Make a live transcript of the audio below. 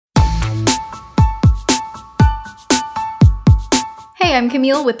Hi, I'm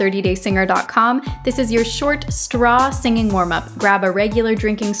Camille with 30daysinger.com. This is your short straw singing warm-up. Grab a regular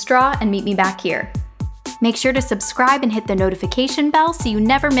drinking straw and meet me back here. Make sure to subscribe and hit the notification bell so you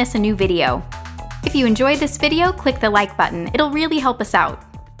never miss a new video. If you enjoyed this video, click the like button. It'll really help us out.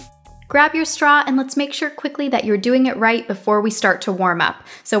 Grab your straw and let's make sure quickly that you're doing it right before we start to warm up.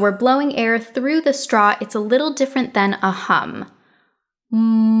 So we're blowing air through the straw. It's a little different than a hum.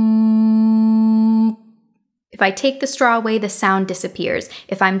 If I take the straw away, the sound disappears.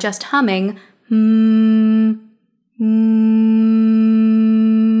 If I'm just humming,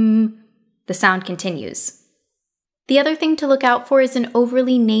 the sound continues. The other thing to look out for is an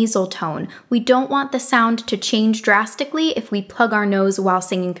overly nasal tone. We don't want the sound to change drastically if we plug our nose while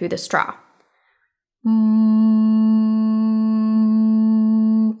singing through the straw.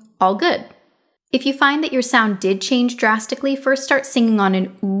 All good. If you find that your sound did change drastically, first start singing on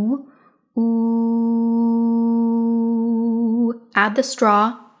an ooh, ooh. Add the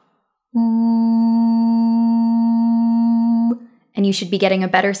straw, ooh, and you should be getting a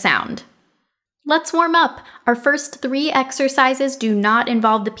better sound. Let's warm up. Our first 3 exercises do not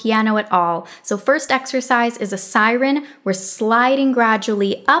involve the piano at all. So first exercise is a siren. We're sliding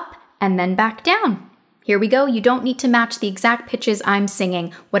gradually up and then back down. Here we go. You don't need to match the exact pitches I'm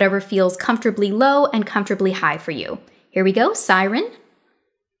singing, whatever feels comfortably low and comfortably high for you. Here we go, siren.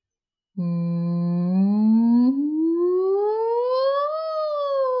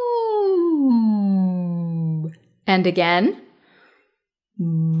 And again.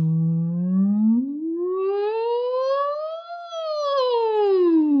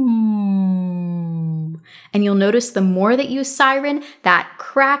 And you'll notice the more that you siren, that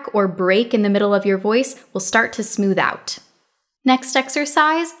crack or break in the middle of your voice will start to smooth out. Next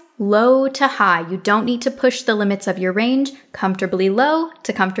exercise, low to high. You don't need to push the limits of your range, comfortably low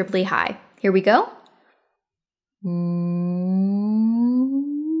to comfortably high. Here we go.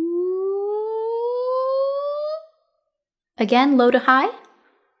 Again, low to high.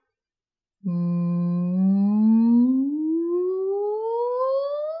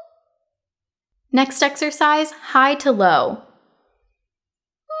 Next exercise, high to low.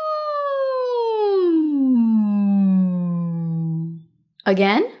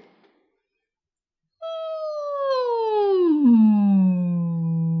 Again.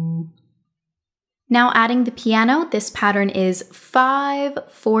 Now adding the piano, this pattern is 5,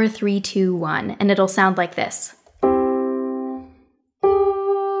 4, 3, 2, 1, and it'll sound like this.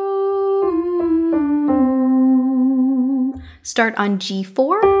 Start on G4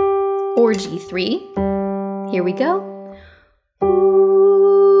 or G3. Here we go.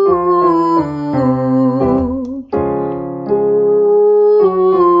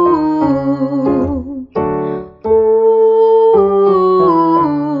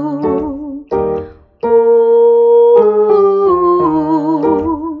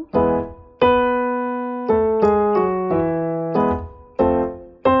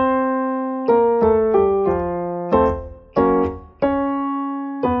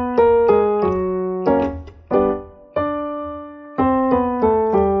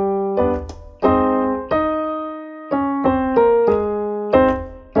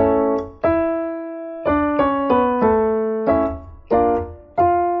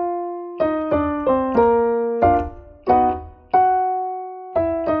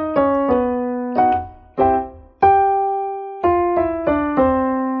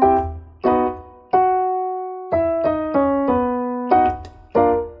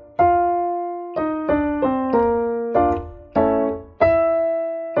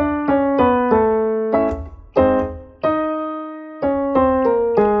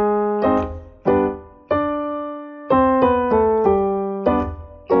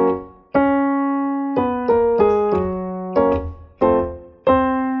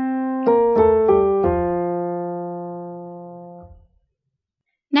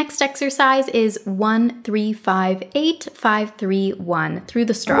 Next exercise is 1, 3, 5, 8, 5, 3, 1 through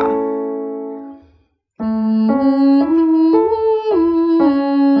the straw.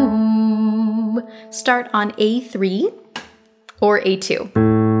 Start on A3 or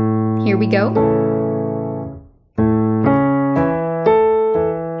A2. Here we go.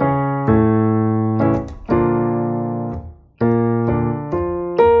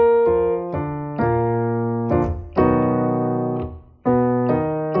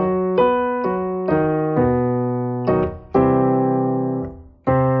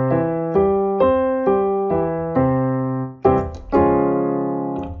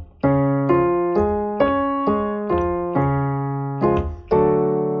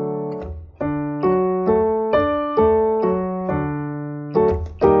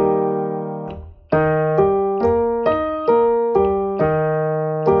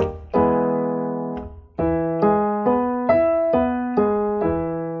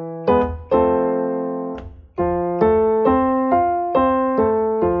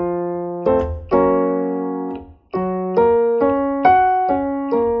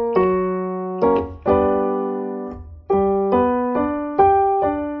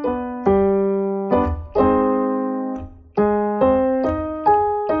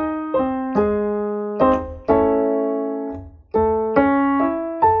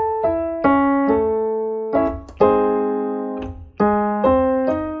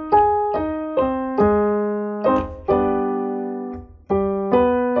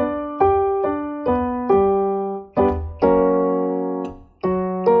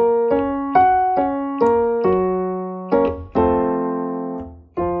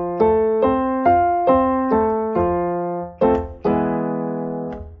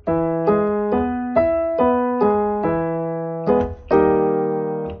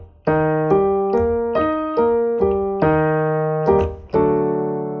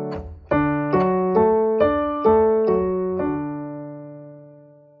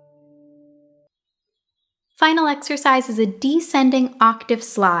 Final exercise is a descending octave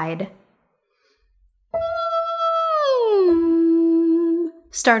slide.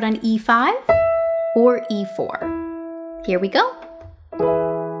 Start on E5 or E4. Here we go.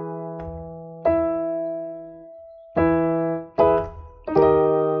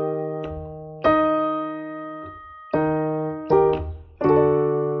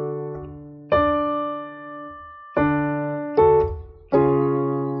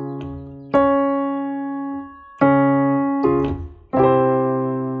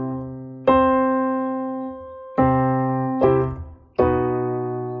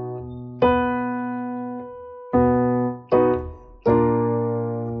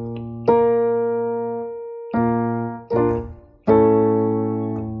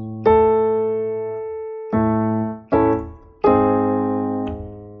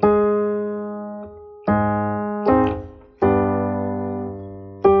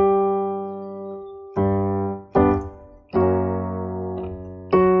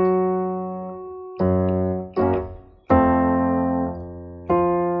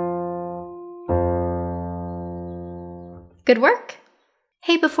 Good work!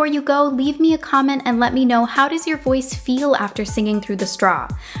 Hey, before you go, leave me a comment and let me know, how does your voice feel after singing through the straw?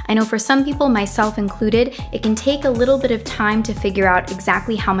 I know for some people, myself included, it can take a little bit of time to figure out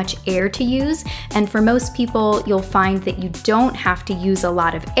exactly how much air to use, and for most people, you'll find that you don't have to use a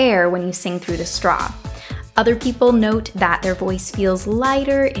lot of air when you sing through the straw. Other people note that their voice feels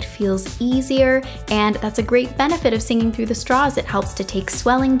lighter, it feels easier, and that's a great benefit of singing through the straws. It helps to take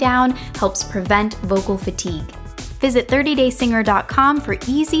swelling down, helps prevent vocal fatigue. Visit 30daysinger.com for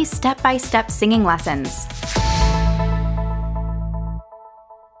easy step-by-step singing lessons.